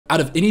Out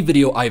of any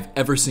video I've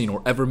ever seen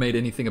or ever made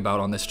anything about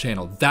on this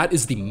channel, that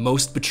is the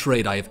most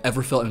betrayed I have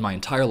ever felt in my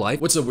entire life.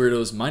 What's up,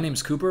 weirdos? My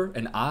name's Cooper,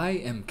 and I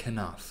am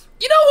Kanaf.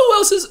 You know who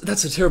else is?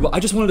 That's a terrible. I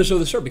just wanted to show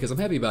this shirt because I'm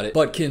happy about it.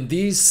 But can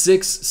these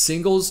 6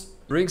 singles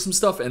bring some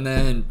stuff and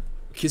then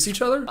kiss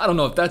each other? I don't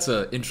know if that's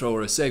an intro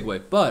or a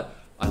segue, but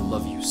I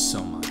love you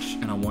so much,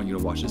 and I want you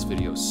to watch this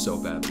video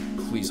so badly.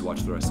 Please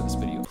watch the rest of this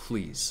video,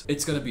 please.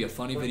 It's gonna be a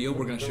funny video.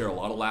 We're gonna share a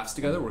lot of laughs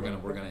together. We're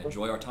gonna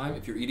enjoy our time.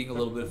 If you're eating a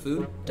little bit of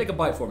food, take a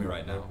bite for me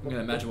right now. I'm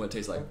gonna imagine what it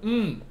tastes like.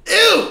 Ew,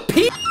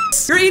 peas!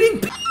 You're eating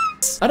peas!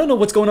 I don't know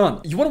what's going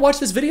on. You wanna watch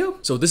this video?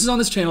 So this is on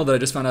this channel that I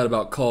just found out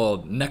about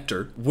called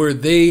Nectar, where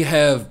they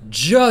have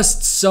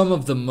just some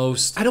of the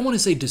most, I don't wanna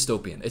say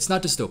dystopian. It's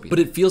not dystopian, but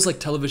it feels like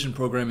television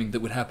programming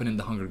that would happen in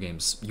the Hunger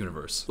Games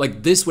universe.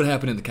 Like this would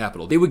happen in the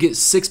Capitol. They would get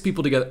 6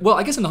 people together. Well,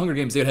 I guess in the Hunger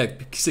Games, they would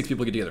have 6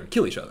 people get together and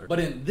kill each other. But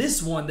in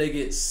this one, they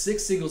get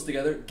 6 singles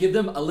together, give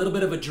them a little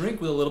bit of a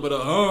drink with a little bit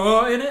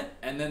of in it,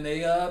 and then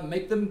they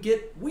make them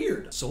get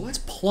weird. So let's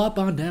plop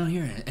on down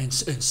here and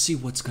see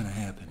what's gonna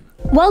happen.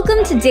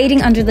 Welcome to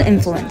Dating Under the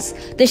Influence,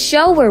 the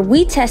show where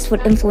we test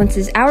what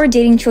influences our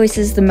dating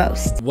choices the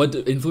most. What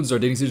influences our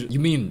dating decisions? You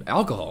mean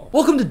alcohol?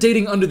 Welcome to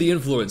Dating Under the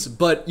Influence,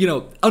 but you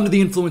know, under the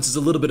influence is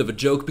a little bit of a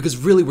joke because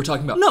really we're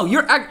talking about, no,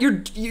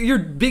 you're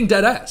being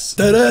dead ass.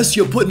 Dead ass,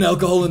 you're putting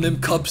alcohol in them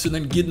cups and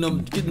then getting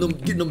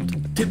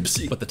them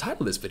tipsy. But the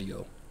title of this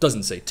video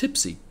doesn't say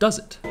tipsy, does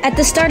it? At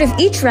the start of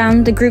each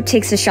round, the group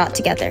takes a shot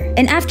together.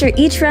 And after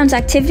each round's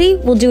activity,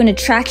 we'll do an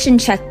attraction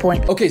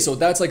checkpoint. Okay, so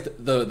that's like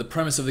the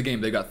premise of the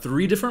game. They got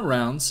 3 different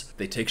rounds.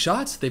 They take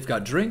shots, they've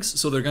got drinks,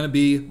 so they're gonna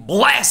be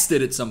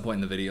blasted at some point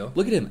in the video.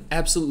 Look at him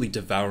absolutely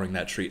devouring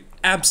that treat.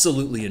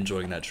 Absolutely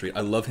enjoying that treat.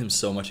 I love him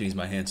so much and he's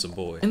my handsome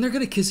boy. And they're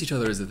gonna kiss each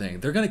other is the thing.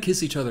 They're gonna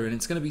kiss each other and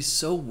it's gonna be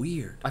so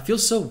weird. I feel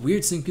so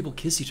weird seeing people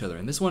kiss each other.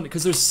 And this one,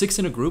 because there's 6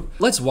 in a group,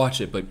 let's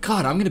watch it, but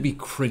God, I'm gonna be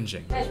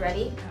cringing. You guys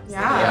ready?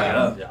 Yeah.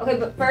 Okay,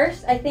 but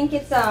first, I think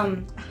it's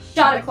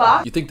shot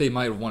o'clock. You think they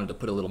might have wanted to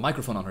put a little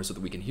microphone on her so that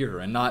we can hear her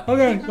and not—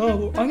 Okay,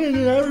 so I'm gonna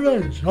get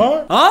everybody's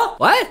shot. Huh?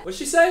 What? What'd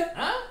she say?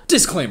 Huh?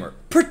 Disclaimer.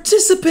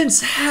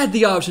 Participants had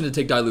the option to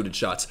take diluted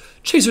shots.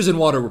 Chasers and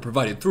water were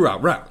provided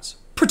throughout rounds.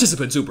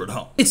 Participants Uber at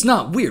home. It's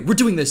not weird. We're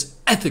doing this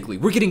ethically.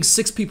 We're getting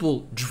 6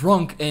 people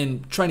drunk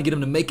and trying to get them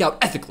to make out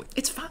ethically.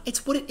 It's fine.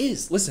 It's what it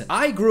is. Listen,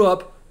 I grew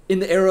up in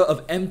the era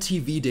of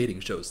MTV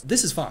dating shows.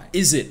 This is fine.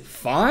 Is it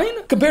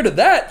fine? Compared to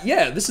that,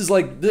 yeah, this is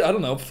like, I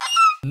don't know,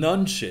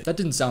 none shit. That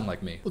didn't sound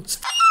like me.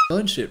 It's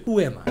none shit. Who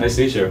am I? Nice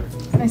to meet you.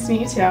 Nice to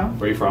meet you too.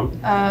 Where are you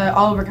from?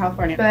 All over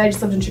California. But I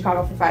just lived in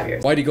Chicago for 5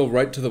 years. Why'd you go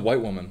right to the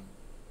white woman?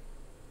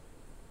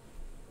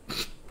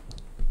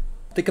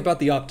 Think about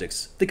the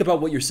optics. Think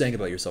about what you're saying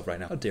about yourself right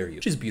now. How dare you?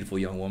 She's a beautiful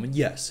young woman,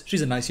 yes.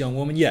 She's a nice young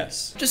woman,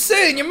 yes. Just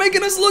saying, you're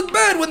making us look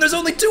bad when there's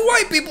only 2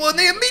 white people and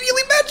they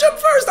immediately match up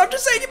first. I'm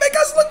just saying, you make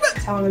us look bad.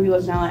 How long have you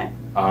lived in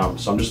LA?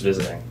 So I'm just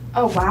visiting.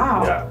 Oh,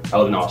 wow. Yeah, I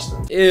live in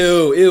Austin.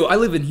 Ew. I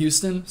live in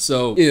Houston,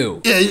 so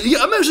ew.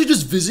 Yeah, I'm actually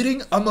just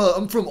visiting.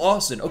 I'm from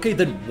Austin. Okay,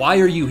 then why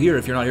are you here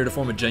if you're not here to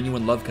form a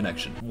genuine love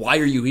connection? Why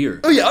are you here?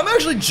 Oh yeah, I'm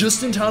actually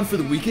just in town for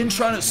the weekend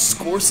trying to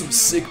score some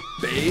sick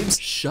babes.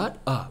 Shut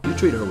up. You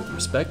treat her with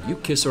respect, you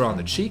kiss her on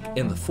the cheek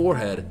and the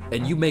forehead,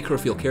 and you make her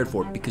feel cared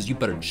for because you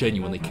better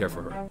genuinely care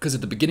for her. Because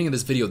at the beginning of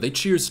this video, they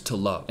cheers to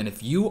love. And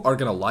if you are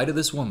gonna lie to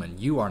this woman,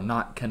 you are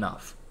not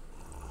Kanaf.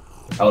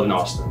 I live in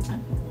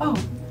Austin. Oh,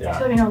 Yeah. I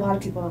feel like I know a lot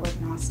of people that live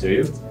in Austin. Do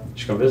you? You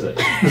should come visit.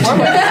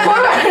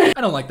 I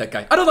don't like that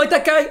guy. I don't like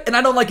that guy, and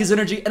I don't like his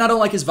energy, and I don't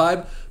like his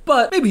vibe.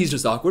 But maybe he's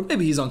just awkward.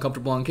 Maybe he's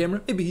uncomfortable on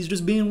camera. Maybe he's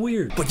just being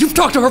weird. But you've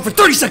talked to her for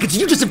 30 seconds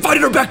and you just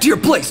invited her back to your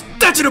place.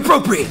 That's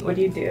inappropriate. What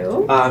do you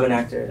do? I'm an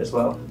actor as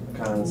well.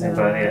 Kind of the same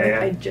thing.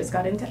 I just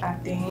got into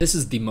acting. This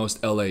is the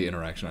most LA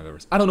interaction I've ever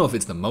seen. I don't know if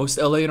it's the most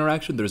LA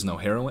interaction. There's no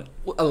heroin.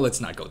 Well, let's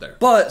not go there.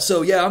 But,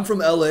 so yeah, I'm from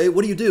LA.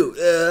 What do you do?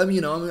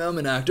 I'm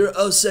an actor.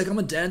 Oh, sick. I'm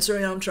a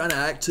dancer. I'm trying to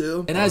act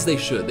too. And as they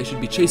should. They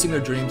should be chasing their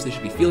dreams. They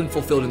should be feeling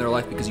fulfilled in their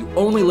life because you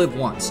only live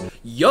once.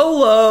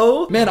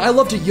 YOLO! Man, I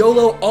love to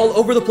YOLO all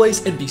over the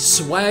place and be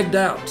swagged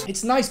out.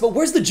 It's nice, but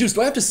where's the juice?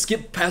 Do I have to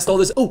skip past all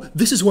this? Oh,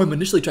 this is who I'm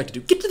initially attracted to.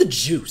 Get to the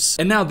juice.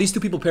 And now these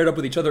 2 people paired up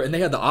with each other and they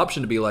had the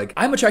option to be like,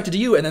 I'm attracted to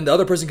you, and then the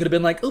other person could have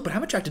been like, oh, but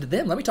I'm attracted to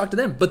them. Let me talk to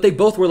them. But they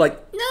both were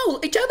like, no,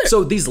 each other.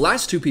 So these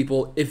last 2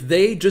 people, if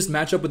they just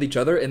match up with each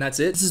other and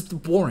that's it, this is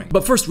boring.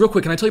 But first, real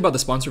quick, can I tell you about the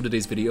sponsor of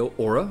today's video,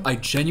 Aura? I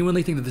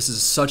genuinely think that this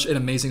is such an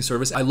amazing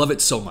service. I love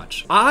it so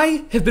much.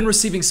 I have been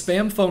receiving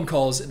spam phone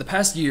calls in the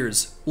past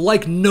years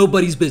like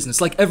nobody's business.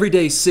 Like every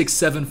day, 6,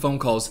 7 phone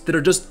calls that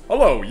are just,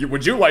 hello,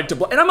 would you like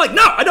to, and I'm like,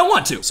 no, I don't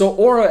want to. So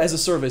Aura as a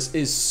service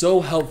is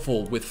so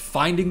helpful with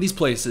finding these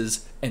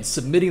places and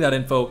submitting that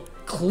info,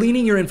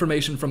 cleaning your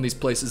information from these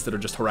places that are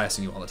just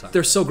harassing you all the time.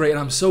 They're so great, and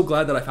I'm so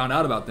glad that I found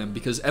out about them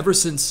because ever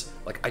since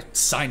like I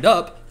signed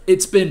up,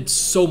 it's been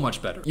so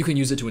much better. You can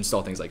use it to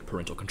install things like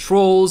parental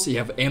controls, you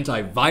have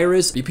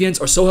antivirus.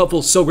 VPNs are so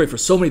helpful, so great for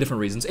so many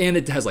different reasons, and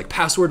it has like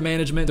password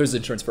management, there's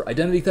insurance for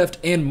identity theft,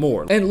 and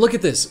more. And look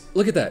at this,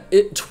 look at that,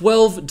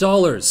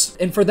 $12.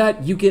 And for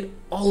that, you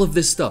get all of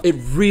this stuff. It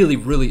really,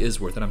 really is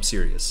worth it. I'm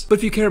serious. But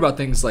if you care about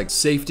things like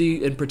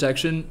safety and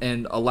protection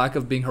and a lack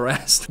of being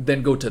harassed,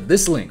 then go to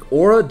this link,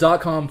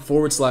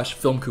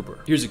 aura.com/filmcooper.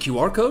 Here's a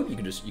QR code. You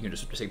can just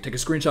take a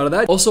screenshot of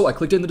that. Also, I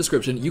clicked it in the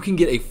description. You can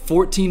get a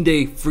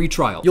 14-day free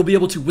trial. You'll be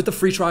able to, with the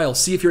free trial,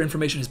 see if your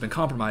information has been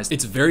compromised.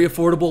 It's very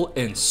affordable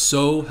and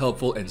so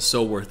helpful and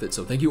so worth it.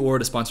 So thank you, Aura,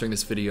 to sponsoring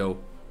this video.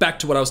 Back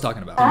to what I was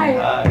talking about. Hi.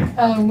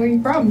 Hi. Where are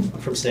you from? I'm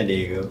from San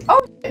Diego.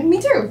 Oh, me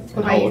too.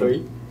 What How about old are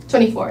you?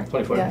 24.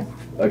 24. Yeah.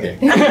 Okay.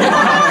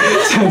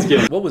 Sounds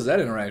good. What was that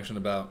interaction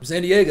about?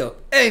 San Diego.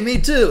 Hey, me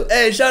too.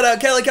 Hey, shout out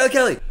Kelly.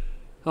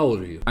 How old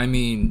are you? I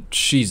mean,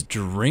 she's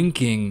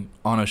drinking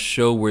on a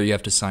show where you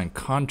have to sign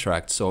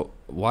contracts, so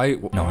why?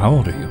 No, how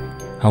old are you?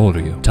 How old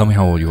are you? Tell me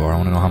how old you are. I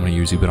want to know how many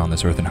years you've been on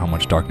this earth and how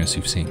much darkness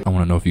you've seen. I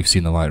want to know if you've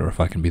seen the light or if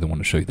I can be the one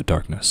to show you the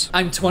darkness.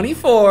 I'm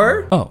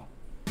 24. Oh.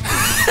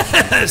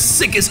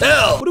 Sick as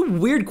hell. What a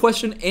weird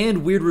question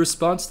and weird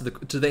response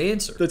to the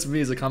answer. That's me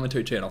as a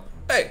commentary channel.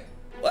 Hey,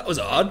 that was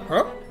odd,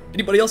 huh?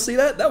 Anybody else see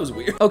that? That was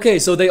weird. Okay,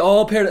 so they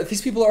all paired up.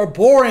 These people are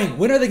boring.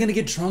 When are they gonna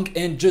get drunk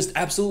and just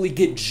absolutely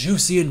get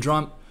juicy and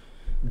drama?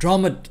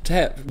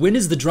 When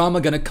is the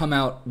drama gonna come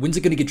out? When's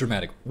it gonna get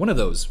dramatic? One of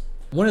those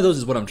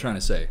is what I'm trying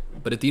to say.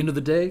 But at the end of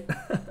the day,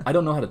 I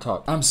don't know how to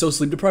talk. I'm so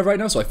sleep deprived right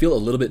now, so I feel a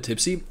little bit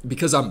tipsy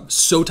because I'm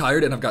so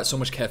tired and I've got so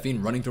much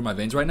caffeine running through my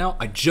veins right now.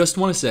 I just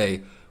wanna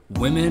say,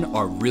 women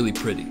are really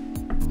pretty.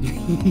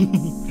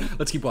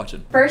 Let's keep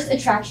watching. First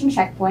attraction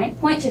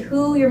checkpoint. Point to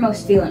who you're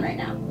most feeling right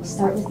now. We'll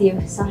start with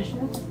you, Sasha.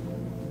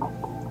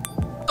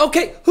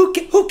 Okay, who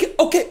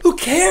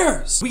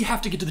cares? We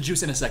have to get to the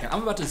juice in a second.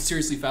 I'm about to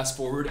seriously fast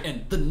forward,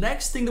 and the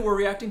next thing that we're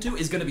reacting to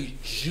is gonna be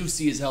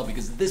juicy as hell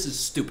because this is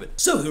stupid.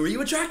 So who are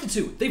you attracted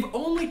to? They've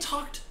only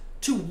talked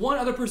to one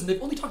other person.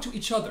 They've only talked to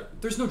each other.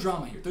 There's no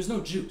drama here. There's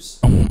no juice.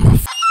 I want my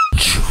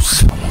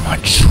juice. I want my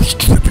juice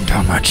dripping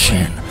down my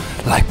chin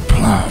like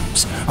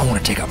plums. I want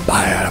to take a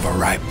bite out of a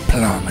ripe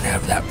plum and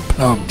have that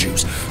plum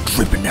juice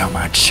dripping down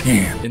my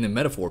chin. In the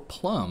metaphor,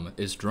 plum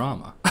is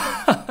drama.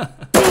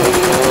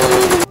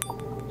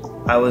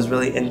 I was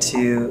really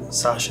into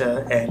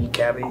Sasha and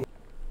Gabby.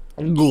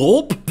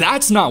 Gulp.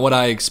 That's not what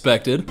I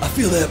expected. I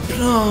feel that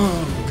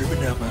plum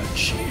dripping down my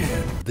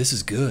chin. This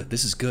is good.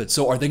 This is good.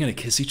 So are they gonna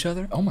kiss each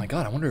other? Oh my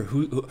god, I wonder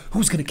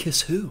who's gonna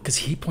kiss who? Because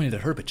he pointed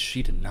at her, but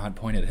she did not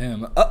point at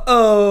him.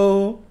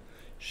 Uh-oh.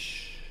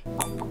 Shh.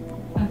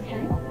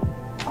 Okay.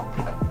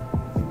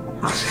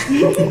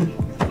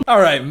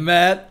 All right,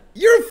 Matt.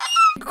 You're a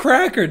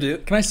cracker,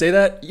 dude. Can I say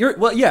that?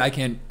 Well, yeah, I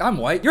can. I'm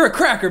white. You're a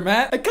cracker,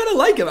 Matt. I kind of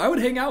like him. I would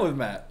hang out with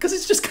Matt. Because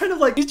it's just kind of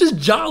like, he's just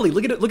jolly.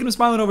 Look at him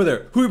smiling over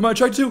there. Who am I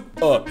attracted to?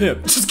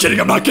 Him. Just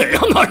kidding, I'm not gay.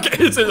 I'm not gay.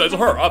 It's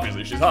her,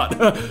 obviously, she's hot.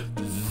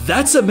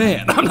 That's a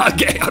man. I'm not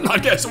gay. I'm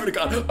not gay. I swear to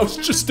God. I was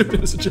just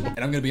stupid as a joke. And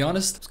I'm gonna be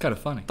honest, it's kind of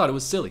funny. Thought it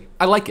was silly.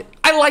 I like it.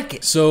 I like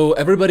it. So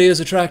everybody is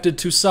attracted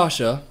to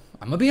Sasha.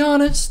 I'm gonna be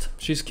honest.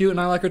 She's cute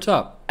and I like her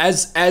top.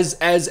 As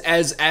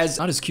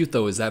not as cute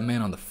though as that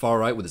man on the far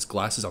right with his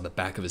glasses on the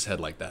back of his head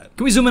like that.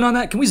 Can we zoom in on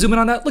that? Can we zoom in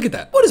on that? Look at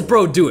that. What is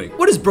bro doing?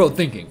 What is bro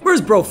thinking?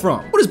 Where's bro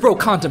from? What is bro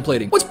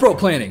contemplating? What's bro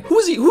planning? Who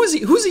is he? Who is he?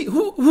 Who is he?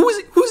 Who is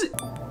he? Who is it?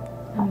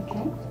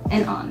 Okay.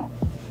 And on.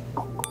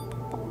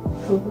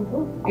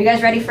 Cool. Are you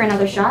guys ready for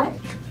another shot?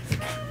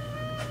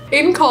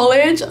 In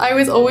college, I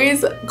was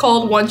always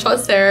called One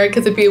Shot Sarah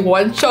because it'd be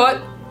one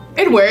shot.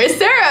 And where is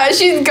Sarah?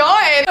 She's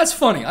gone. That's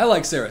funny. I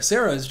like Sarah.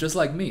 Sarah is just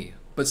like me.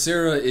 But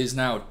Sarah is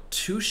now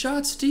 2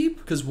 shots deep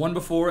because one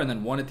before and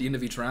then one at the end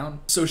of each round.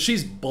 So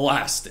she's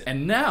blasted.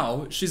 And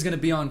now she's gonna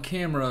be on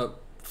camera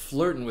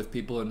flirting with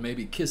people and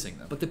maybe kissing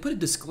them. But they put a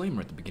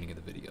disclaimer at the beginning of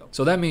the video.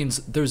 So that means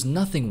there's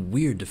nothing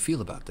weird to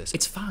feel about this.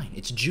 It's fine,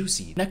 it's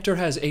juicy. Nectar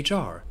has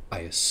HR, I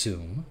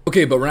assume.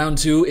 Okay, but round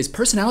 2 is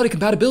personality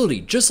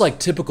compatibility. Just like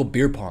typical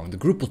beer pong, the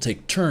group will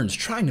take turns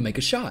trying to make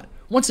a shot.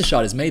 Once a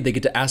shot is made, they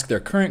get to ask their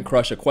current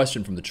crush a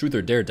question from the Truth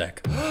or Dare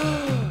deck.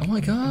 Oh my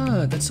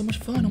god, that's so much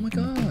fun, oh my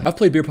god. I've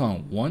played beer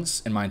pong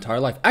once in my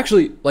entire life.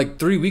 Actually, like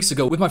 3 weeks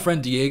ago with my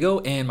friend Diego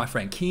and my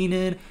friend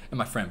Keenan and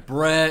my friend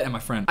Brett and my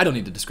friend, I don't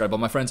need to describe all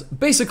my friends.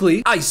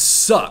 Basically, I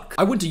suck.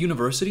 I went to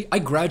university, I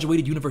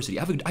graduated university.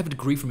 I have a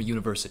degree from a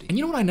university. And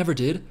you know what I never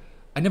did?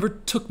 I never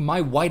took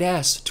my white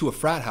ass to a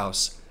frat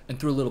house and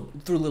threw a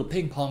little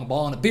ping pong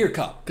ball in a beer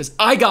cup. Cause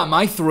I got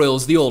my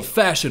thrills the old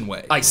fashioned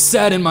way. I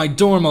sat in my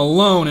dorm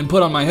alone and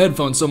put on my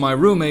headphones so my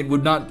roommate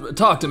would not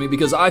talk to me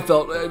because I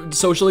felt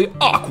socially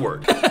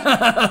awkward.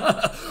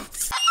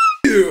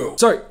 You.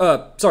 Sorry,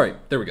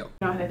 there we go. You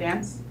know how to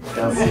dance? I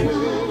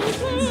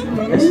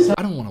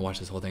don't want to watch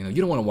this whole thing though.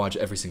 You don't want to watch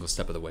every single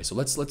step of the way. So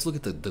let's look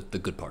at the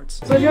good parts.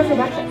 So what did you have for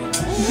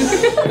breakfast?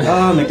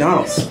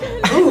 McDonald's.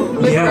 Ooh,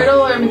 McGriddle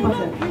or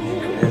McMuffin?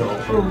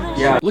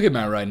 Yeah. Look at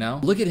Matt right now.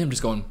 Look at him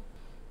just going,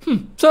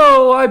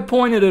 So I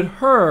pointed at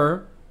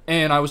her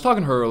and I was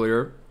talking to her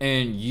earlier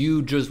and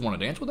you just want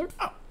to dance with her?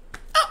 Oh.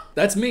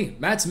 That's me.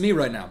 Matt's me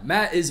right now.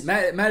 Matt is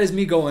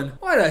me going,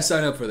 why did I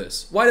sign up for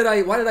this? Why did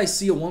I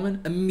see a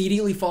woman,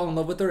 immediately fall in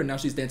love with her, and now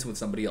she's dancing with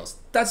somebody else?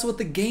 That's what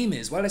the game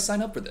is. Why did I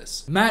sign up for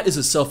this? Matt is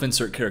a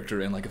self-insert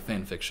character in like a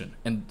fan fiction.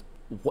 And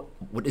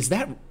What is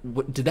that?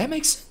 What did that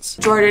make sense?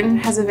 Jordan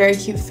has a very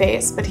cute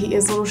face, but he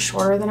is a little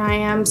shorter than I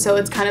am, so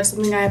it's kind of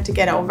something I have to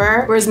get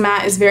over. Whereas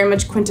Matt is very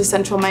much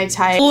quintessential my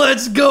type.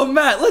 Let's go,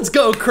 Matt. Let's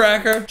go,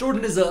 Cracker.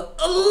 Jordan is a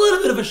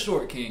little bit of a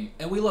short king,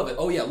 and we love it.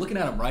 Oh yeah, looking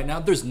at him right now,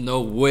 there's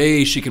no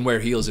way she can wear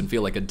heels and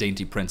feel like a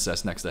dainty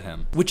princess next to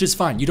him. Which is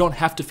fine. You don't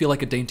have to feel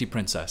like a dainty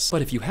princess.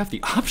 But if you have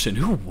the option,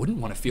 who wouldn't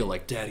want to feel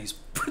like daddy's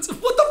princess?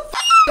 What the f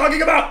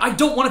talking about? I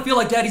don't want to feel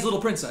like daddy's little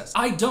princess.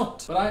 I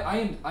don't. But I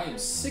am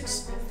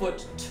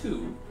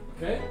 6'2",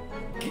 okay?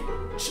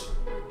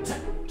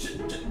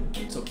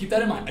 So keep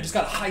that in mind. I just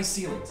got high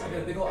ceilings.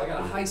 I got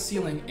a high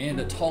ceiling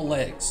and tall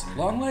legs.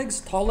 Long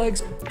legs, tall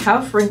legs.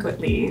 How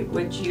frequently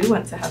would you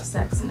want to have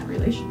sex in a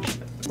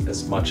relationship?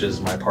 As much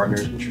as my partner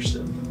is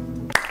interested.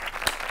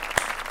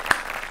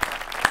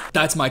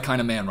 That's my kind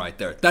of man right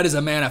there. That is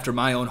a man after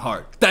my own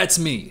heart. That's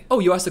me. Oh,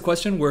 you asked a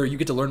question where you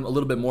get to learn a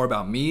little bit more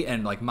about me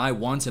and like my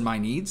wants and my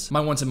needs? My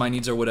wants and my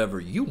needs are whatever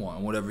you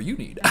want, whatever you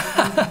need.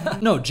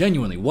 No,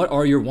 genuinely, what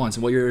are your wants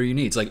and what are your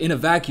needs? Like in a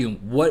vacuum,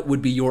 what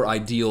would be your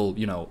ideal,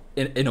 you know,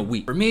 in a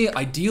week? For me,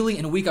 ideally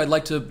in a week, I'd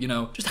like to, you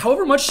know, just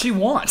however much she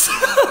wants.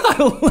 I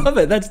love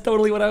it. That's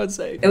totally what I would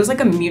say. It was like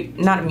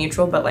not a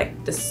mutual, but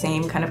like the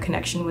same kind of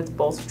connection with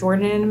both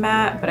Jordan and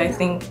Matt, but I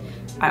think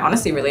I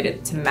honestly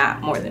related to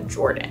Matt more than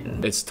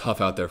Jordan. It's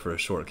tough out there for a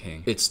short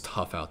king. It's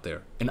tough out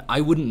there. And I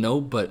wouldn't know,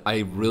 but I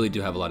really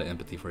do have a lot of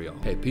empathy for y'all.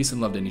 Hey, peace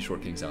and love to any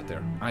short kings out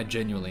there. I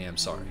genuinely am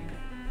sorry.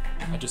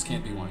 I just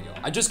can't be one of y'all.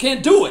 I just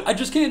can't do it. I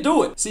just can't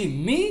do it. See,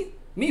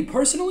 me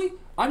personally,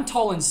 I'm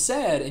tall and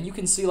sad, and you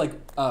can see like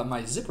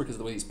my zipper because of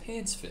the way these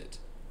pants fit.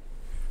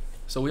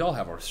 So we all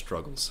have our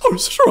struggles. Our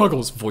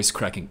struggles, voice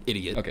cracking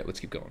idiot. Okay, let's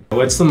keep going.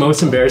 What's the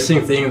most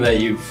embarrassing thing that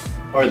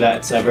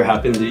that's ever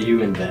happened to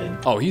you in bed?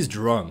 Oh, he's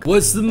drunk.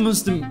 What's the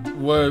most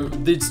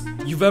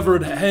you've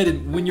ever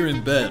had when you're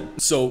in bed?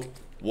 So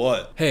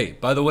what? Hey,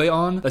 by the way,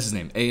 that's his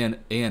name.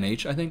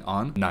 A-N-H, I think.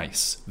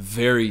 Nice.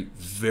 Very,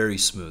 very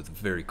smooth.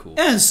 Very cool.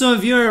 And so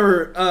if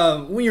you're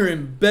when you're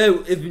in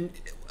bed,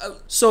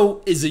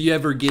 so is it you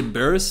ever get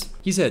embarrassed?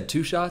 He's had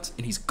 2 shots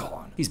and he's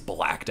gone. He's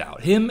blacked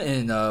out. Him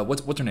and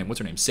what's her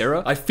name?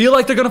 Sarah. I feel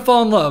like they're gonna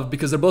fall in love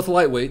because they're both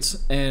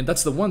lightweights, and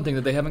that's the one thing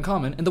that they have in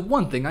common, and the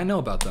one thing I know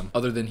about them.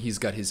 Other than he's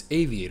got his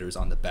aviators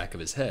on the back of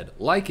his head,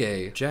 like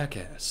a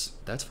jackass.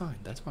 That's fine.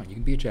 That's fine. You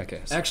can be a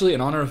jackass. Actually,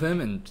 in honor of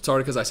him, and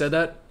sorry because I said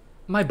that,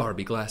 my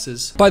Barbie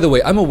glasses. By the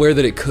way, I'm aware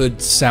that it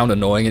could sound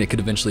annoying and it could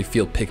eventually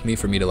feel pick-me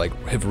for me to like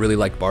have really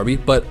liked Barbie,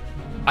 but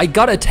I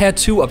got a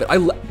tattoo of it. I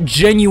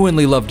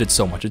genuinely loved it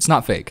so much. It's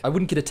not fake. I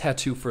wouldn't get a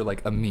tattoo for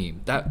like a meme.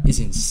 That is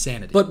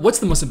insanity. But what's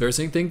the most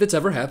embarrassing thing that's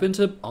ever happened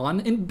to On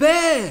in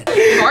bed?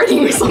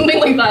 Farting or something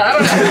like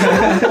that.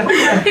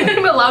 I don't know.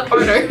 I'm a loud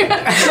farter.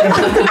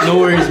 No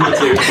worries, me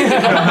too.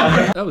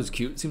 That was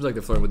cute. Seems like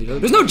they're flirting with each other.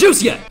 There's no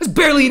juice yet. There's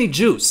barely any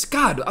juice.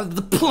 God,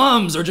 the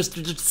plums are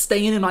just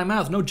staying in my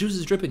mouth. No juice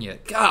is dripping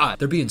yet. God.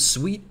 They're being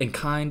sweet and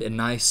kind and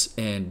nice,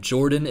 and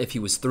Jordan, if he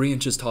was 3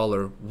 inches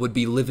taller, would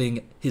be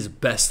living his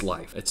best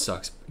life. It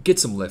sucks. Get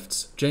some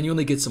lifts.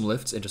 Genuinely get some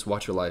lifts and just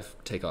watch your life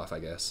take off, I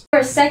guess. For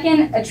a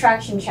second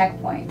attraction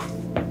checkpoint.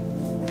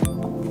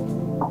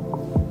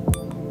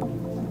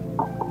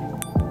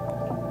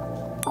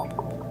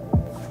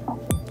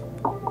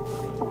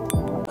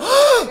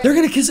 They're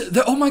gonna kiss.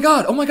 Oh my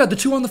god, the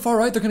 2 on the far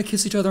right, they're gonna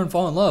kiss each other and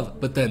fall in love.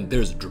 But then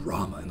there's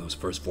drama in those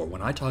first 4.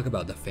 When I talk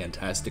about the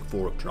Fantastic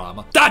Four of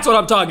drama, that's what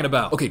I'm talking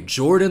about. Okay,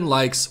 Jordan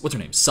likes, what's her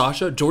name?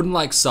 Sasha? Jordan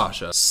likes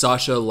Sasha.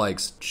 Sasha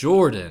likes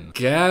Jordan.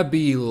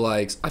 Gabby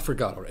likes, I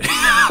forgot already.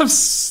 I'm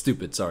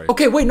stupid, sorry.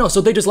 Okay, wait, no, so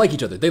they just like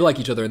each other. They like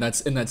each other and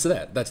that's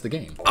that. That's the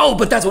game. Oh,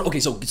 but that's what, okay,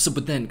 so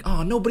but then,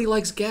 oh, nobody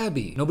likes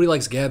Gabby. Nobody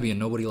likes Gabby and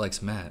nobody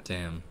likes Matt.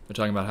 Damn. They're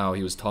talking about how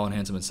he was tall and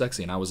handsome and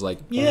sexy, and I was like,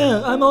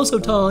 yeah, I'm also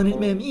tall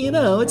and, you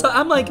know,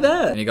 I'm like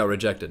that. And he got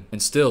rejected,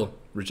 and still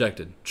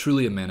rejected.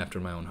 Truly a man after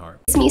my own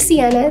heart. It's me,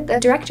 Sienna, the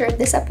director of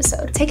this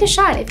episode. Take a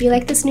shot if you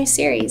like this new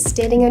series,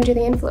 Dating Under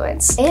the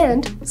Influence,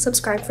 and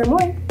subscribe for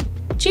more.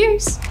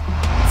 Cheers!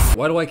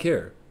 Why do I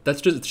care?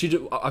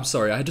 I'm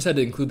sorry, I just had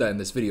to include that in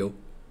this video.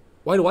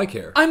 Why do I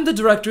care? I'm the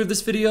director of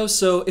this video,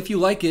 so if you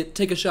like it,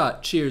 take a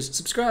shot. Cheers.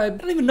 Subscribe. I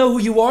don't even know who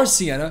you are,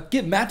 Sienna.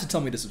 Get Matt to tell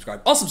me to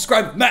subscribe. I'll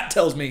subscribe if Matt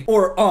tells me.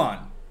 Or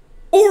On.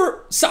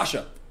 Or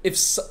Sasha.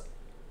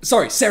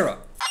 Sorry, Sarah.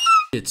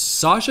 It's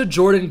Sasha,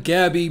 Jordan,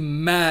 Gabby,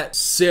 Matt,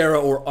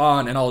 Sarah, or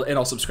On, and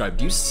I'll subscribe.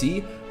 Do you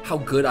see how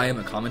good I am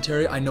at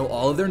commentary? I know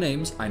all of their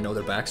names, I know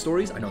their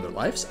backstories, I know their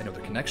lives, I know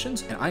their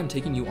connections, and I am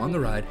taking you on the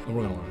ride, and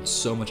we're gonna learn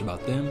so much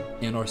about them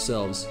and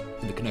ourselves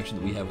and the connection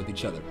that we have with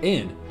each other,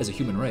 and as a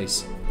human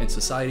race, and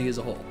society as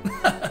a whole.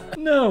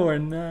 No, we're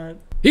not.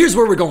 Here's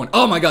where we're going.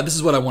 Oh my god, this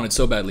is what I wanted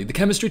so badly. The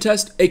chemistry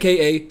test,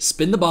 aka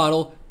spin the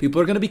bottle.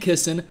 People are gonna be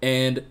kissing,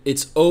 and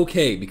it's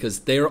okay because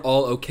they're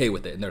all okay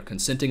with it, and they're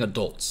consenting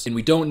adults. And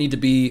we don't need to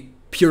be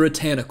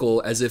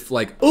puritanical as if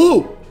like,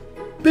 oh,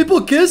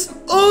 People kiss?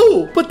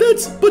 Oh, but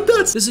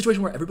that's this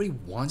situation where everybody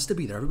wants to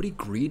be there. Everybody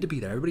agreed to be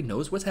there. Everybody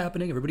knows what's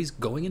happening. Everybody's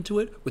going into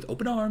it with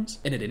open arms.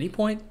 And at any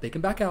point, they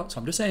can back out. So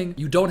I'm just saying,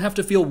 you don't have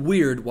to feel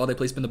weird while they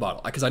play spin the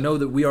bottle. Because I know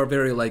that we are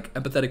very like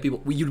empathetic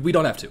people. We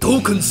don't have to.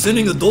 Two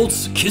consenting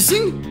adults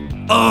kissing?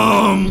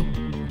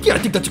 Yeah, I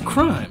think that's a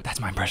crime. That's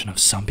my impression of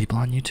some people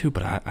on YouTube,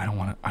 but I don't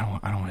want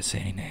to say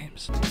any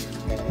names.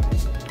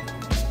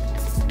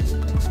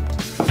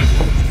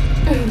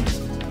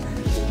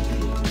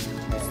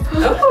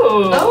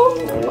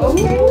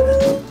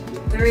 Oh.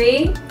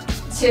 3,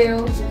 2,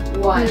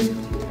 1.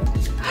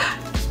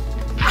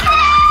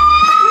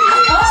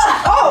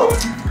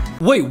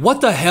 Wait, what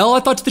the hell? I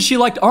thought that she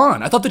liked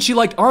An. I thought that she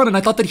liked An, and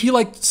I thought that he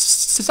liked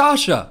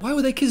Sasha. Why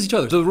would they kiss each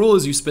other? So the rule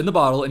is you spin the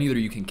bottle, and either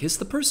you can kiss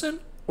the person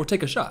or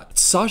take a shot.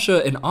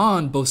 Sasha and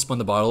An both spun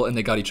the bottle and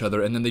they got each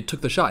other and then they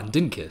took the shot and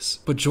didn't kiss.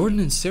 But Jordan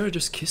and Sarah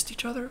just kissed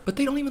each other? But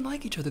they don't even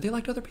like each other. They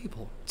liked other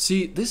people.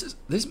 See,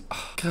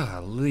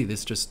 golly,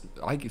 this just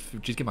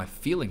get my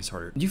feelings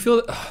hurt. You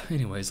feel that?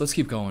 Anyways, let's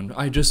keep going.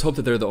 I just hope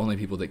that they're the only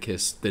people that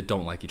kiss that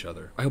don't like each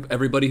other. I hope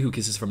everybody who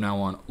kisses from now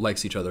on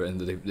likes each other and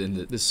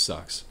this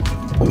sucks.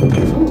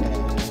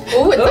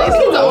 Oh, it's nice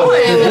and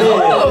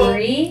on.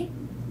 3,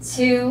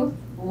 2,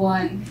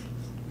 1.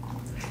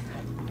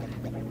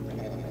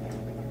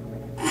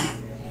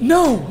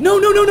 No. No,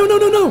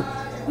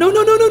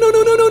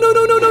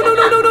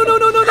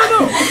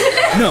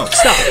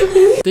 stop.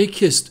 They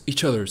kissed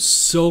each other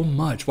so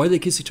much. Why do they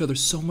kiss each other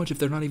so much if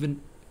they're not even,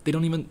 they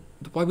don't even,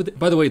 why would they?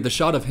 By the way, the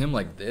shot of him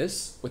like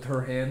this with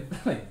her hand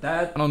like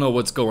that, I don't know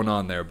what's going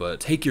on there, but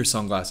take your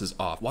sunglasses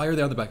off. Why are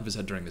they on the back of his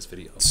head during this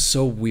video? It's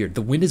so weird.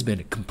 The wind has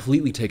been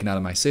completely taken out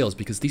of my sails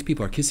because these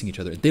people are kissing each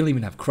other and they don't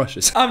even have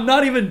crushes. I'm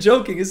not even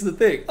joking, is the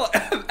thing.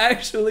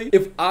 Actually,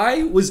 if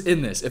I was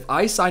in this, if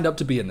I signed up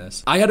to be in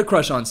this, I had a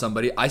crush on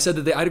somebody, I said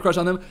that I had a crush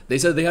on them, they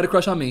said they had a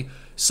crush on me,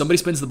 somebody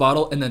spins the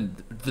bottle and then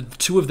the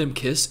two of them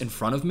kiss in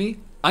front of me,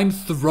 I'm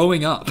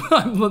throwing up.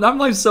 I'm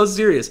like so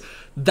serious.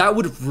 That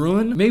would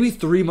ruin maybe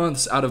 3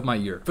 months out of my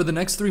year. For the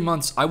next 3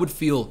 months, I would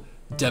feel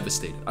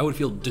devastated. I would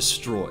feel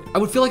destroyed. I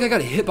would feel like I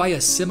got hit by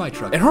a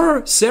semi-truck. And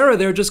her, Sarah,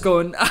 they're just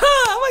going, oh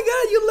my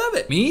God, you love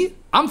it. Me?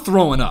 I'm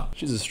throwing up.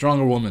 She's a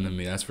stronger woman than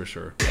me, that's for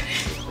sure.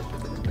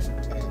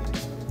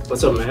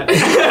 What's up, Matt?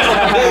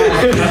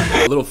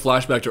 A little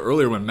flashback to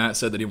earlier when Matt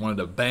said that he wanted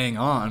to bang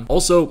An.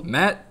 Also,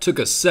 Matt took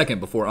a second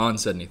before An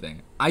said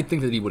anything. I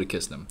think that he would have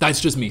kissed him.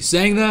 That's just me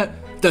saying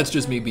that. That's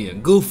just me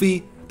being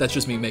goofy. That's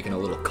just me making a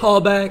little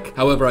callback.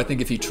 However, I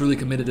think if he truly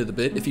committed to the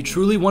bit, if he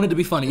truly wanted to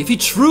be funny, if he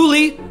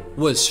truly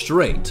was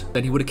straight,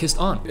 then he would have kissed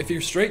An. If you're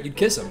straight, you'd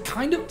kiss him.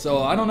 Kind of. So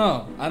I don't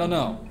know.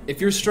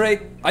 If you're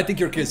straight, I think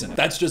you're kissing.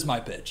 That's just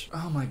my pitch.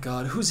 Oh my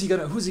God, who's he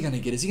gonna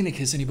get? Is he gonna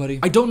kiss anybody?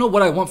 I don't know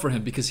what I want for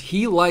him because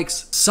he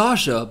likes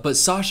Sasha, but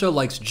Sasha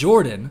likes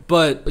Jordan.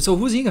 But so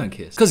who's he gonna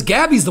kiss? Because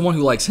Gabby's the one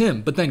who likes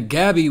him, but then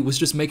Gabby was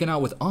just making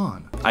out with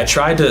An. I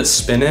tried to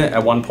spin it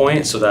at one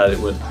point so that it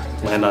would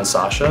land on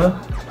Sasha,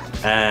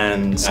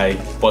 and I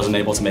wasn't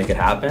able to make it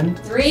happen.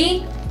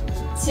 3,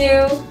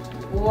 2,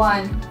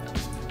 1.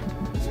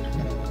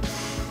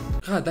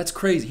 God, that's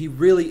crazy. He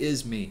really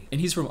is me.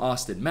 And he's from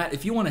Austin. Matt,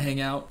 if you want to hang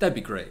out, that'd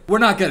be great. We're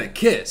not gonna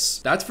kiss.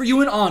 That's for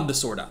you and An to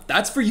sort out.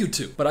 That's for you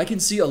two. But I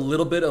can see a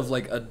little bit of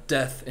like a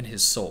death in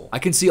his soul. I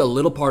can see a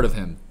little part of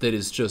him that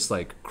is just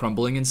like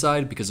crumbling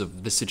inside because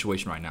of this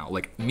situation right now.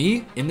 Like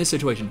me, in this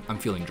situation, I'm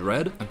feeling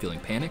dread, I'm feeling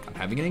panic, I'm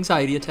having an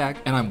anxiety attack,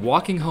 and I'm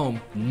walking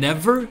home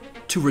never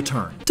to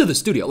return to the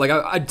studio. Like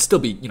I'd still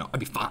be, I'd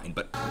be fine,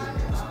 but...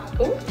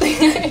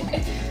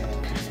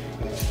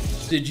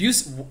 Did you...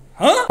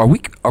 Huh? Are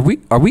we?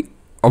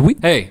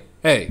 Hey,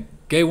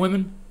 gay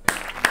women,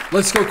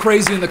 let's go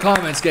crazy in the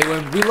comments, gay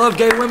women. We love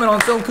gay women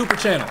on Film Cooper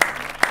channel.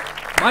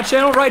 My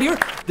channel right here,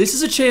 this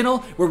is a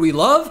channel where we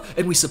love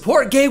and we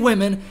support gay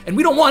women and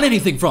we don't want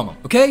anything from them,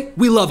 okay?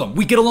 We love them,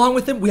 we get along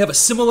with them, we have a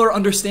similar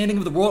understanding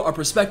of the world, our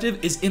perspective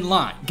is in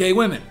line. Gay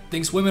women,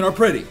 thinks women are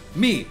pretty.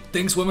 Me,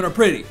 thinks women are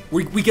pretty.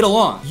 We get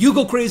along. You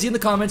go crazy in the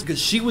comments because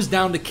she was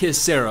down to kiss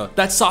Sarah.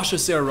 That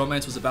Sasha-Sarah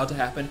romance was about to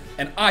happen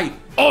and I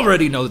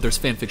already know that there's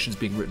fan fictions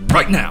being written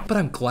right now. But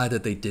I'm glad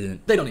that they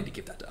didn't. They don't need to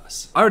give that to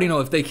us. I already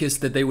know if they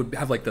kissed that they would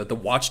have like the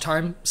watch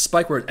time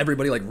spike where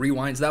everybody like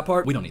rewinds that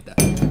part. We don't need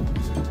that.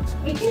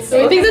 Everything's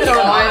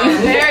on.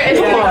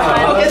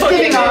 It's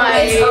getting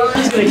on.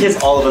 He's gonna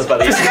kiss all of us,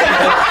 buddies.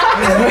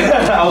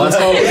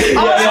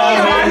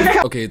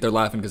 Okay, they're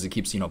laughing because it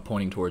keeps,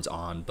 pointing towards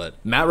An, but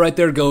Matt right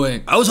there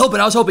going, I was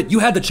hoping, you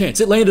had the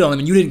chance. It landed on him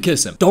and you didn't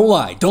kiss him. Don't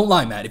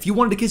lie, Matt. If you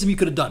wanted to kiss him, you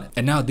could have done it.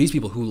 And now these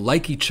people who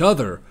like each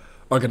other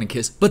are gonna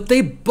kiss, but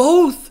they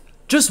both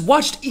just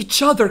watched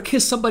each other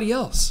kiss somebody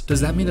else.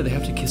 Does that mean that they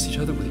have to kiss each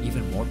other with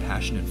even more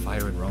passion and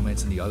fire and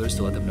romance than the others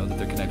to let them know that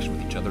their connection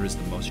with each other is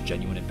the most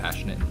genuine and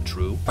passionate and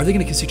true? Are they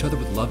gonna kiss each other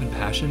with love and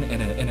passion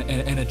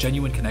and a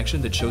genuine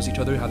connection that shows each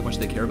other how much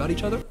they care about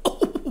each other?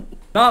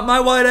 Not my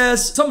white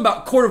ass. Something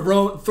about Court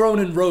of Thorns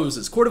and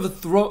Roses. Court of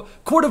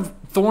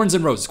Thorns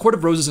and Roses. Court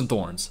of Roses and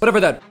Thorns. Whatever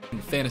that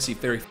fantasy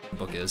fairy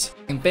book is.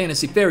 In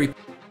fantasy fairy. A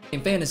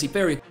little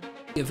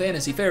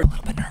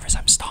bit nervous.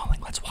 I'm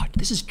stalling. Let's watch.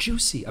 This is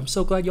juicy. I'm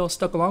so glad y'all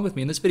stuck along with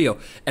me in this video.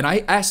 And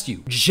I asked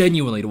you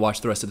genuinely to watch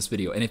the rest of this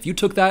video. And if you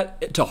took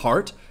that to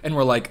heart and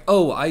were like,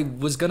 oh, I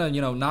was gonna, you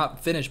know,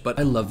 not finish, but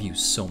I love you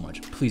so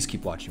much. Please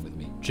keep watching with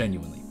me.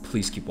 Genuinely,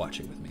 please keep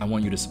watching with me. I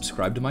want you to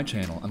subscribe to my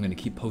channel. I'm gonna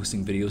keep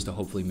posting videos to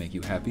hopefully make you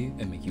happy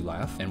and make you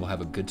laugh, and we'll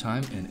have a good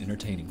time and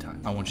entertaining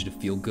time. I want you to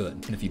feel good.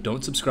 And if you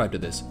don't subscribe to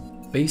this,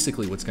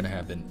 basically what's gonna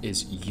happen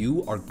is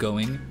you are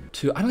going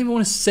to, I don't even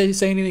want to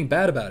say anything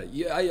bad about it.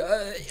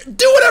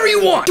 Do whatever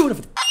you want. Do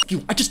whatever the f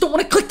you. I just don't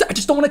want to click that. I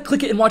just don't want to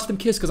click it and watch them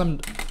kiss because I'm.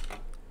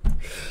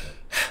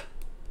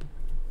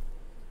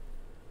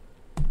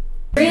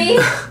 3,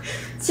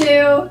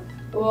 2,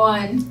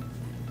 1.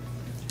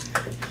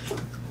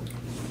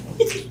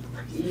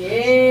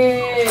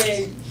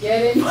 Yeah,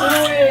 get into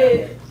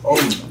it.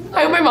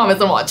 I hope my mom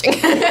isn't watching.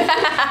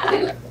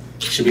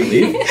 Should we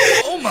leave?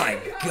 Oh my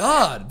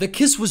god, the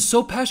kiss was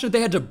so passionate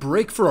they had to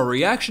break for a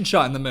reaction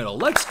shot in the middle.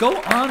 Let's go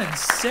On and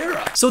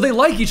Sarah. So they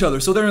like each other,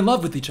 so they're in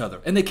love with each other,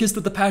 and they kissed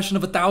with the passion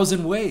of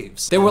 1,000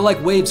 waves. They were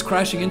like waves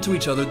crashing into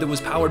each other that was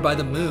powered by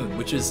the moon,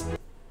 which is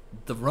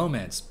the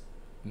romance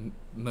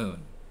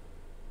moon.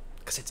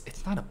 Because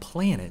it's not a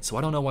planet, so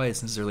I don't know why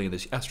it's necessarily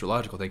this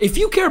astrological thing. If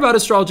you care about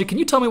astrology, can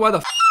you tell me why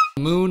the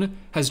moon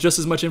has just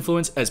as much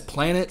influence as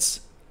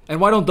planets? And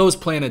why don't those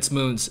planets'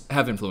 moons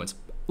have influence?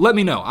 Let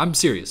me know. I'm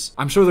serious.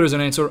 I'm sure there's an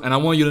answer, and I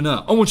want you to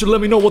know. I want you to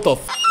let me know what the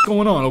f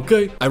going on,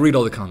 okay? I read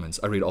all the comments.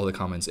 I read all the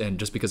comments, and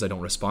just because I don't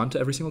respond to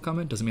every single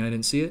comment doesn't mean I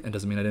didn't see it, and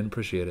doesn't mean I didn't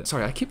appreciate it.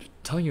 Sorry, I keep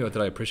telling you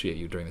that I appreciate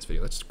you during this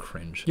video. That's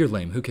cringe. You're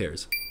lame. Who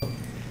cares?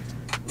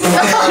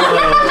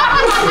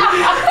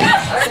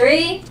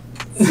 3,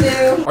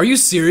 2. Are you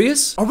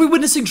serious? Are we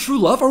witnessing true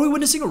love? Are we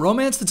witnessing a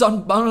romance that's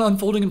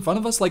unfolding in front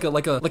of us like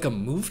a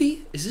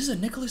movie? Is this a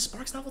Nicholas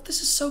Sparks novel?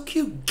 This is so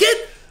cute.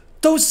 Get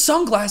those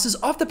sunglasses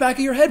off the back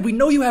of your head. We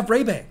know you have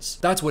Ray-Bans.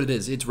 That's what it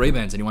is. It's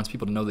Ray-Bans, and he wants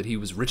people to know that he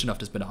was rich enough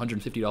to spend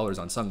 $150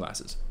 on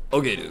sunglasses.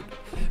 Okay, dude.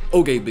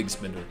 Okay, big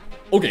spender.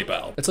 Okay,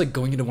 pal. It's like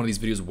going into one of these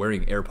videos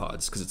wearing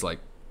AirPods, because it's like,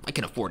 I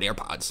can afford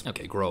AirPods.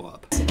 Okay, grow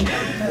up.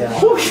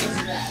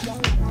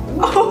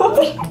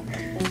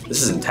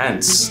 This is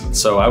intense.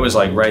 So I was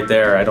like right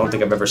there. I don't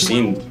think I've ever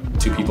seen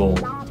two people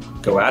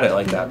go at it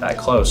like that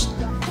close.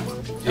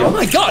 Oh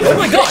my god, oh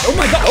my god, oh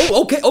my god,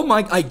 oh okay, oh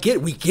my,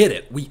 we get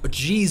it.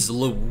 Jeez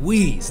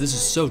Louise, this is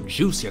so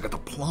juicy. I got the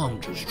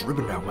plum just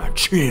dripping down my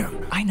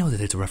chin. I know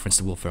that it's a reference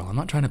to Will Ferrell. I'm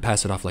not trying to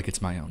pass it off like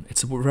it's my own.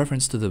 It's a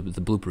reference to the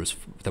bloopers,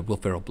 that Will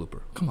Ferrell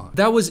blooper. Come on.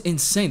 That was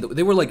insane.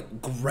 They were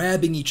like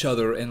grabbing each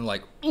other and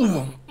like,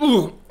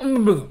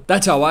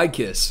 that's how I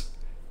kiss.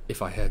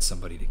 If I had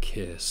somebody to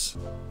kiss.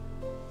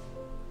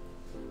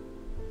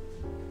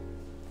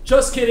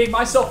 Just kidding,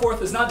 my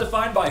self-worth is not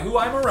defined by who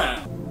I'm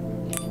around.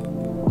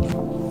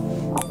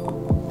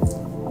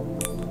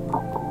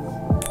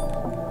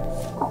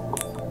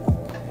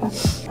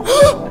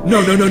 No.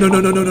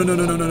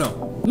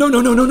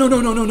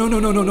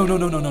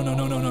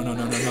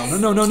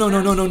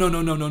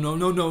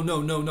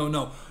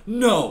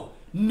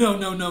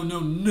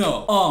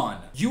 On.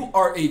 You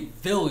are a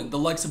villain, the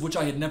likes of which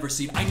I had never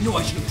seen. I knew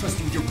I should have trusted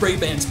you with your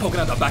Ray-Bans poking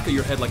out the back of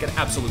your head like an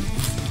absolute.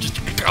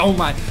 Oh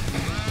my.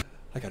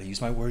 I gotta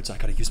use my words. I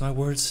gotta use my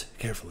words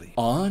carefully.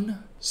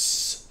 On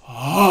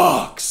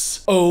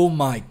sucks. Oh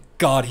my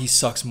god, he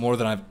sucks more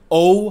than I've.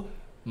 Oh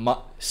my.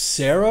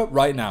 Sarah,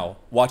 right now,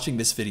 watching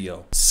this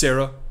video.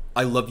 Sarah,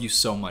 I love you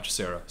so much,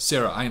 Sarah.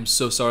 Sarah, I am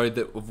so sorry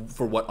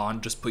for what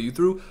On just put you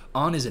through.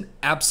 On is an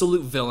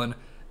absolute villain.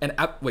 And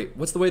wait,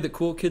 what's the way that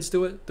cool kids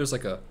do it? There's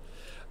like a.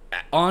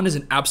 On is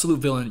an absolute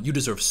villain. You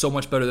deserve so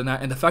much better than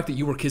that. And the fact that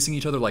you were kissing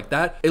each other like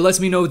that, it lets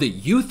me know that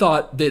you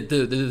thought that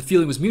the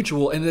feeling was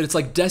mutual and that it's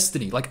like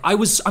destiny. Like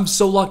I'm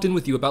so locked in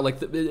with you about like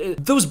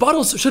those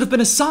bottles should have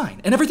been a sign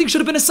and everything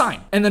should have been a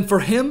sign. And then for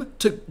him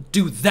to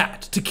do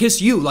that, to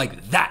kiss you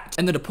like that,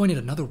 and then to point at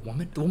another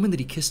woman, the woman that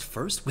he kissed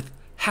first with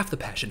half the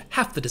passion,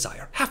 half the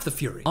desire, half the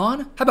fury.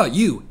 On, how about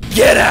you?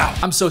 Get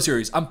out! I'm so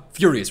serious. I'm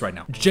furious right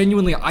now.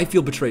 Genuinely, I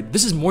feel betrayed.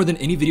 This is more than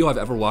any video I've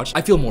ever watched.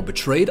 I feel more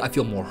betrayed. I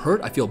feel more hurt.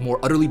 I feel more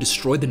utterly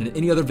destroyed than in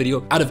any other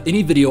video out of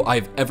any video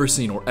I've ever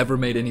seen or ever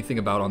made anything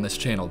about on this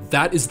channel.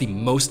 That is the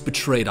most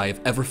betrayed I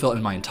have ever felt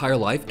in my entire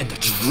life. And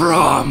the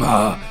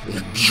drama,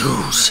 the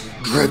juice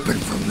dripping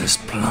from this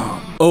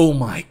plum. Oh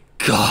my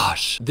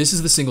gosh. This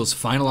is the singles'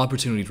 final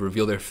opportunity to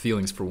reveal their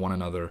feelings for one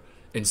another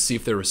and see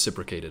if they're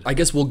reciprocated. I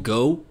guess we'll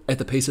go at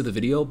the pace of the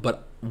video,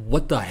 but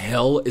what the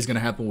hell is gonna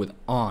happen with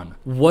On?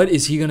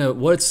 What's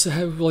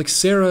like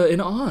Sarah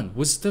and On?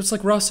 That's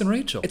like Ross and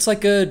Rachel. It's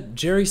like a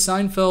Jerry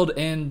Seinfeld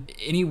and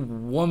any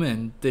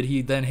woman that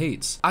he then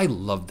hates. I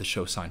love the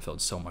show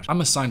Seinfeld so much.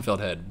 I'm a Seinfeld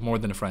head more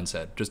than a Friends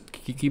head. Just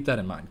keep that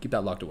in mind. Keep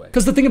that locked away.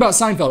 Because the thing about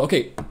Seinfeld,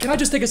 okay, can I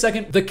just take a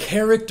second? The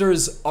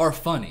characters are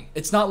funny.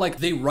 It's not like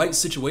they write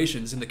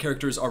situations and the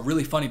characters are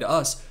really funny to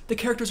us. The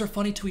characters are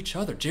funny to each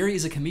other. Jerry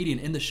is a comedian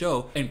in the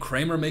show, and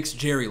Kramer makes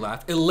Jerry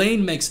laugh.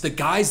 Elaine makes the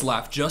guys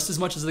laugh just as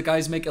much as the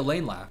guys make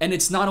Elaine laugh. And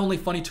it's not only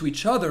funny to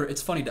each other,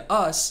 it's funny to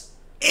us,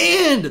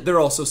 and they're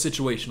also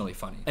situationally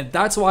funny. And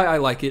that's why I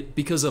like it,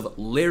 because of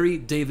Larry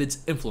David's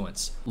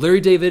influence. Larry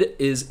David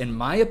is, in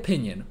my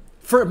opinion,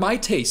 For my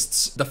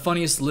tastes, the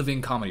funniest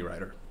living comedy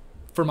writer.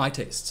 For my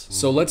tastes.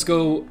 So let's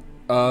go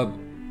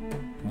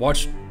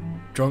watch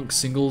drunk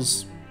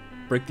singles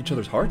break each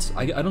other's hearts?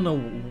 I don't know,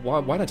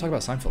 why did I talk about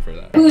Seinfeld for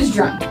that? Who's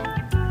drunk?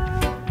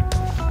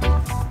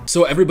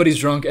 So everybody's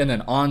drunk and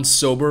then On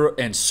sober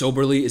and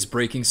soberly is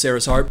breaking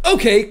Sarah's heart.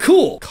 Okay,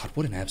 cool. God,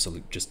 what an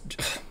absolute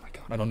oh my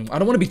God. I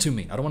don't want to be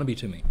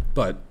too mean.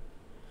 But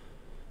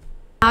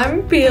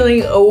I'm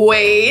feeling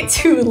way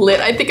too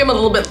lit. I think I'm a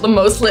little bit the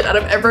most lit out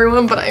of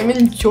everyone, but I'm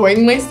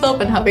enjoying myself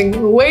and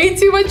having way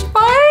too much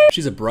fun.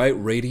 She's a bright,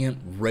 radiant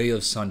ray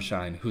of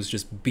sunshine who's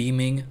just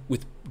beaming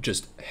with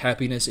just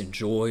happiness and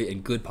joy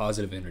and good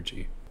positive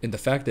energy. And the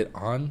fact that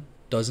On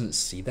doesn't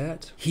see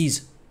that,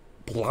 he's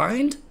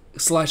blind /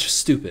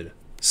 stupid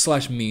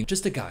 / mean.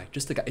 Just a guy.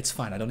 It's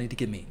fine, I don't need to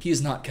get mean. He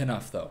is not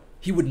Kenough though.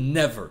 He would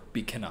never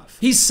be Kenough.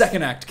 He's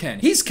second act Ken.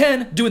 He's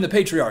Ken doing the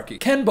patriarchy.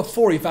 Ken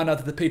before he found out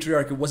that the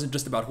patriarchy wasn't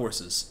just about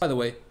horses. By the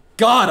way,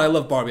 God, I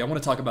love Barbie. I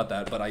want to talk about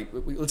that, but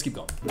let's keep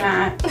going.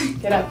 Matt,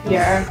 get up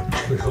here.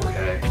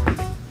 Okay.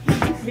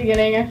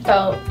 Beginning, I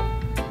felt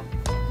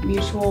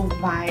mutual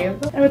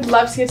vibe. I would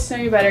love to get to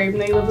know you better, even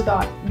though you live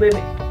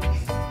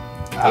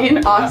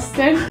in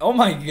Austin. Oh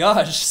my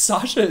gosh,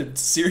 Sasha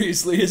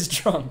seriously is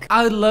drunk.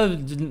 I would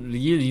love to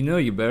know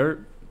you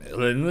better.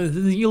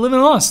 You live in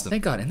Austin.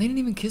 Thank God, and they didn't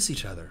even kiss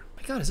each other.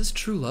 My God, is this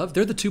true love?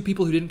 They're the two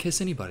people who didn't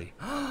kiss anybody.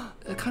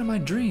 That's kind of my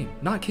dream.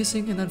 Not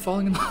kissing and then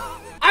falling in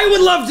love. I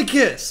would love to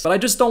kiss, but I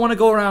just don't want to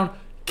go around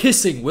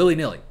kissing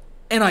willy-nilly.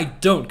 And I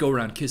don't go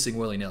around kissing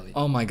willy-nilly.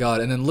 Oh my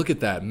God, and then look at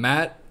that.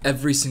 Matt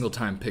every single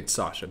time picked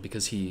Sasha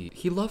because he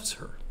loves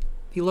her.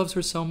 He loves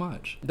her so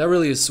much. That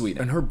really is sweet.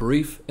 And her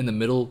brief in the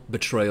middle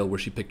betrayal where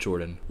she picked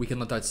Jordan, we can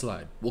let that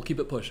slide. We'll keep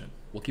it pushing.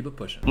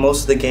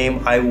 Most of the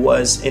game, I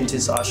was into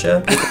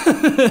Sasha.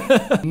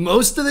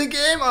 Most of the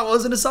game, I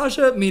was into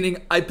Sasha,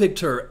 meaning I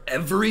picked her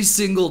every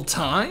single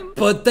time.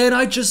 But then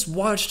I just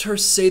watched her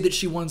say that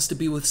she wants to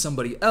be with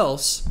somebody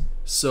else.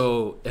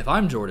 So if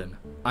I'm Jordan,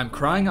 I'm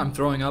crying, I'm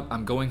throwing up,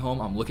 I'm going home,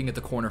 I'm looking at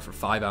the corner for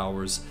 5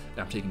 hours,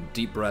 and I'm taking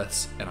deep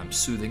breaths, and I'm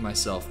soothing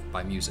myself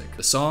by music.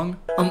 The song,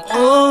 I'm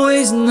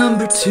always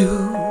number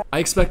 2. I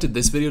expected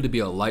this video to be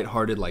a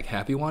lighthearted, like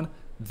happy one.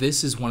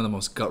 This is one of the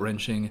most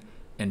gut-wrenching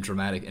and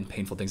dramatic and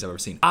painful things I've ever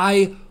seen.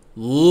 I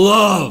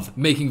love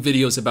making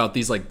videos about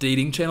these like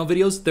dating channel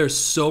videos. They're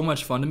so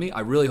much fun to me.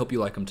 I really hope you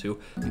like them too,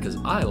 because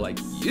I like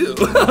you.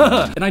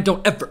 And I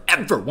don't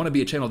ever want to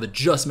be a channel that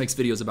just makes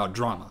videos about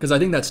drama, because I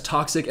think that's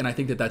toxic and I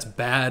think that that's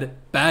bad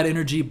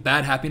energy,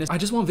 bad happiness. I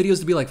just want videos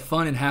to be like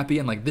fun and happy,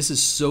 and like this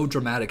is so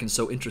dramatic and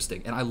so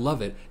interesting and I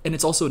love it. And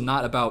it's also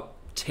not about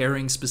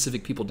tearing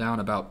specific people down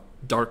about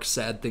dark,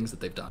 sad things that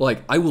they've done.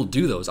 Like, I will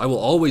do those. I will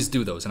always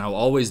do those, and I will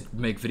always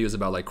make videos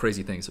about like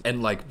crazy things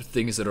and like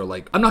things that are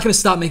like, I'm not gonna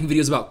stop making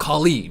videos about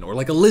Colleen or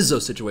like a Lizzo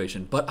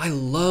situation, but I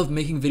love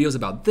making videos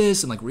about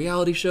this and like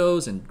reality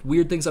shows and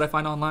weird things that I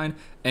find online.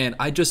 And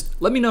I just,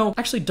 let me know.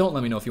 Actually, don't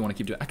let me know if you want to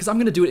keep doing it, because I'm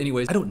gonna do it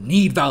anyways. I don't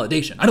need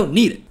validation. I don't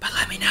need it. But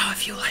let me know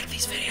if you like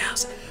these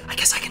videos. I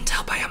guess I can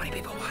tell by how many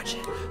people watch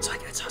it. So I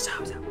can,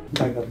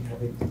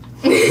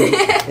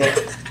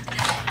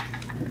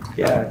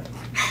 Yeah.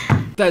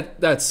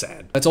 That's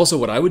sad. That's also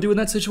what I would do in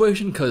that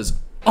situation, because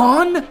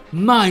on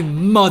my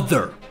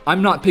mother,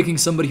 I'm not picking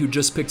somebody who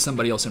just picked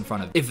somebody else in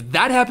front of me. If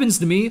that happens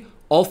to me,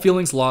 all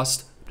feelings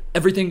lost,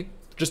 everything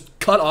just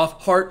cut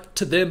off, heart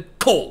to them,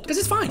 cold. Because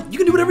it's fine. You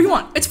can do whatever you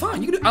want. It's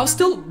fine. You can I'll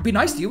still be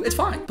nice to you. It's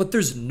fine. But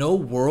there's no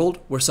world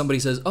where somebody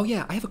says, oh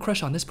yeah, I have a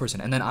crush on this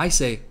person. And then I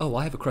say, oh,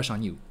 I have a crush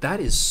on you. That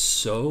is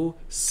so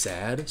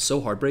sad,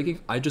 so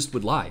heartbreaking. I just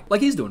would lie, like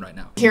he's doing right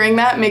now. Hearing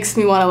that makes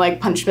me want to like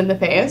punch him in the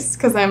face,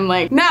 because I'm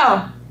like,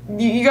 no.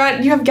 You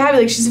have Gabby,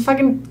 like she's a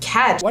fucking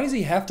cat. Why does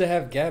he have to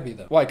have Gabby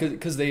though? Why?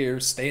 Because they are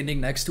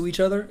standing next to each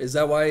other? Is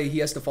that why he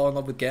has to fall in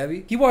love with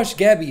Gabby? He watched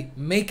Gabby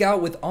make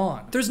out with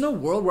On. There's no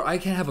world where I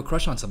can't have a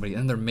crush on somebody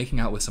and they're making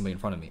out with somebody in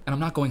front of me, and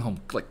I'm not going home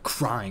like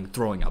crying,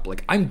 throwing up.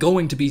 Like, I'm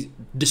going to be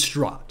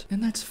distraught,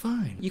 and that's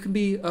fine. You can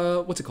be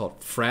what's it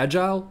called?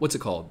 Fragile? What's it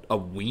called? A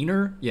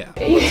wiener? Yeah.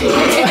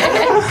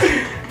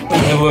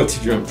 I'm a little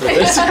too drunk for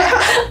this.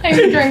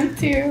 I'm drunk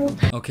too.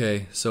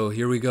 Okay, so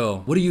here we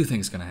go. What do you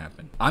think is gonna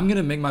happen? I'm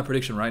gonna make my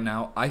prediction right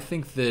now. I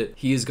think that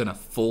he is gonna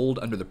fold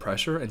under the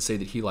pressure and say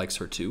that he likes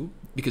her too,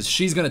 because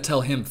she's gonna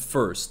tell him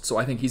first. So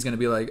I think he's gonna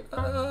be like,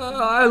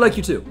 I like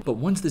you too. But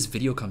once this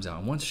video comes out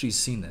and once she's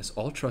seen this,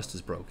 all trust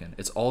is broken.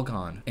 It's all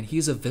gone, and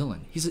he's a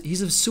villain.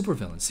 He's a super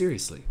villain,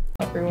 seriously.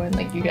 Everyone,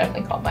 like, you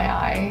definitely caught my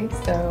eye,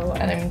 so,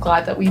 and I'm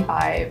glad that we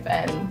vibe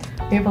and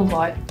we have a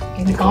lot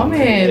in common.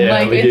 Yeah,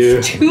 like,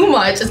 it's too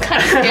much. It's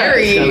kind of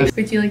scary.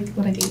 Would you like to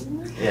go on a date?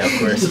 Yeah, of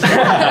course.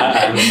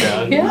 I'm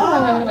down.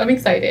 Yeah, I'm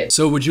excited.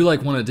 So would you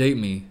like want to date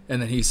me?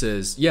 And then he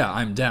says, yeah,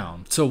 I'm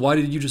down. So why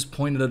did you just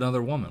point at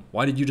another woman?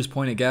 Why did you just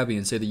point at Gabby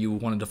and say that you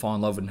wanted to fall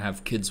in love and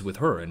have kids with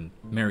her and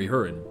marry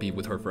her and be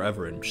with her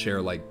forever and share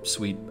like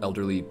sweet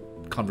elderly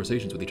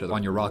conversations with each other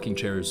on your rocking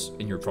chairs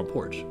in your front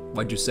porch?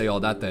 Why'd you say all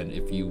that then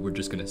if you were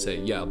just gonna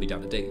say, yeah, I'll be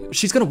down to date you?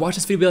 She's gonna watch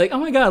this video and be like, oh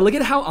my God, look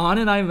at how On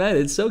and I met.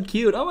 It's so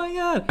cute. Oh my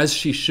God. As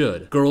she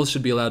should. Girls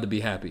should be allowed to be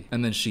happy.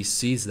 And then she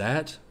sees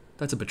that.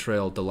 That's a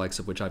betrayal the likes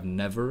of which I've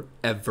never,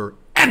 ever,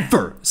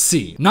 ever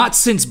seen. Not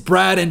since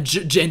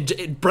Brangelina.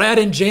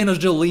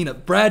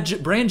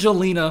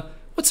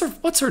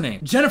 What's her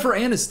name? Jennifer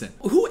Aniston.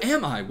 Who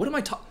am I? What am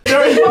I talking?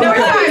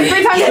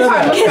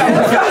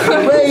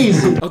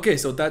 Okay,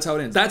 so that's how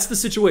it ends. That's the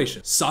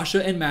situation.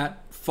 Sasha and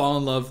Matt fall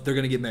in love. They're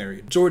gonna get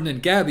married. Jordan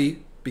and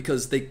Gabby,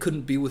 because they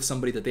couldn't be with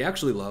somebody that they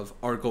actually love,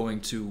 are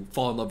going to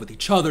fall in love with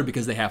each other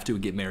because they have to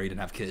get married and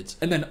have kids.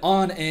 And then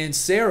An and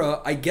Sarah,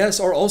 I guess,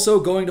 are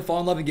also going to fall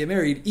in love and get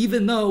married,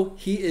 even though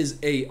he is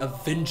a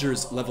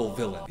Avengers level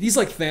villain. He's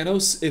like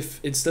Thanos if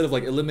instead of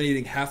like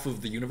eliminating half of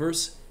the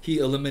universe, he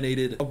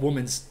eliminated a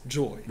woman's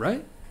joy,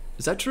 right?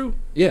 Is that true?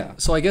 Yeah.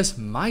 So I guess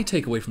my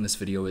takeaway from this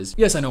video is,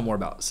 yes, I know more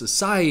about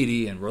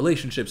society and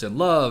relationships and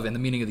love and the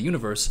meaning of the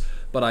universe,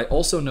 but I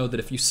also know that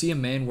if you see a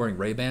man wearing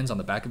Ray-Bans on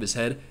the back of his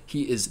head,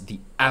 he is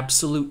the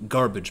absolute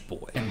garbage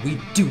boy. And we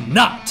do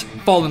not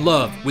fall in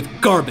love with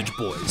garbage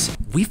boys.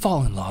 We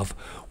fall in love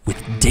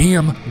with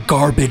damn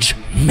garbage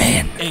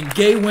men. And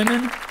gay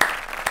women,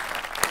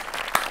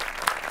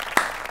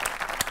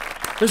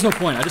 there's no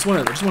point. I just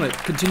want to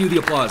continue the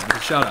applause with a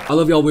shout out. I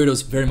love y'all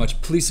weirdos very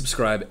much. Please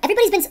subscribe.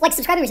 Everybody's been like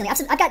subscribing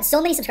recently. I've got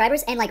so many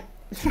subscribers, and like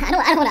I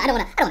don't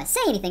want to say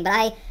anything, but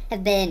I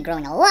have been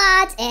growing a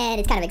lot, and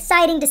it's kind of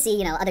exciting to see,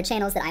 you know, other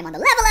channels that I'm on the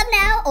level of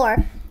now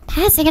or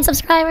passing in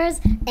subscribers,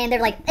 and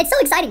they're like, it's so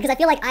exciting because I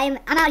feel like I'm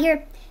out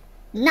here.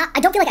 I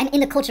don't feel like I'm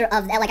in the culture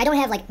of that. Like I don't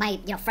have like my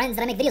friends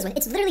that I make videos with.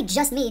 It's literally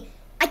just me.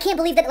 I can't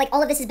believe that like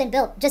all of this has been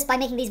built just by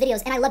making these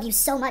videos, and I love you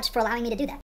so much for allowing me to do that.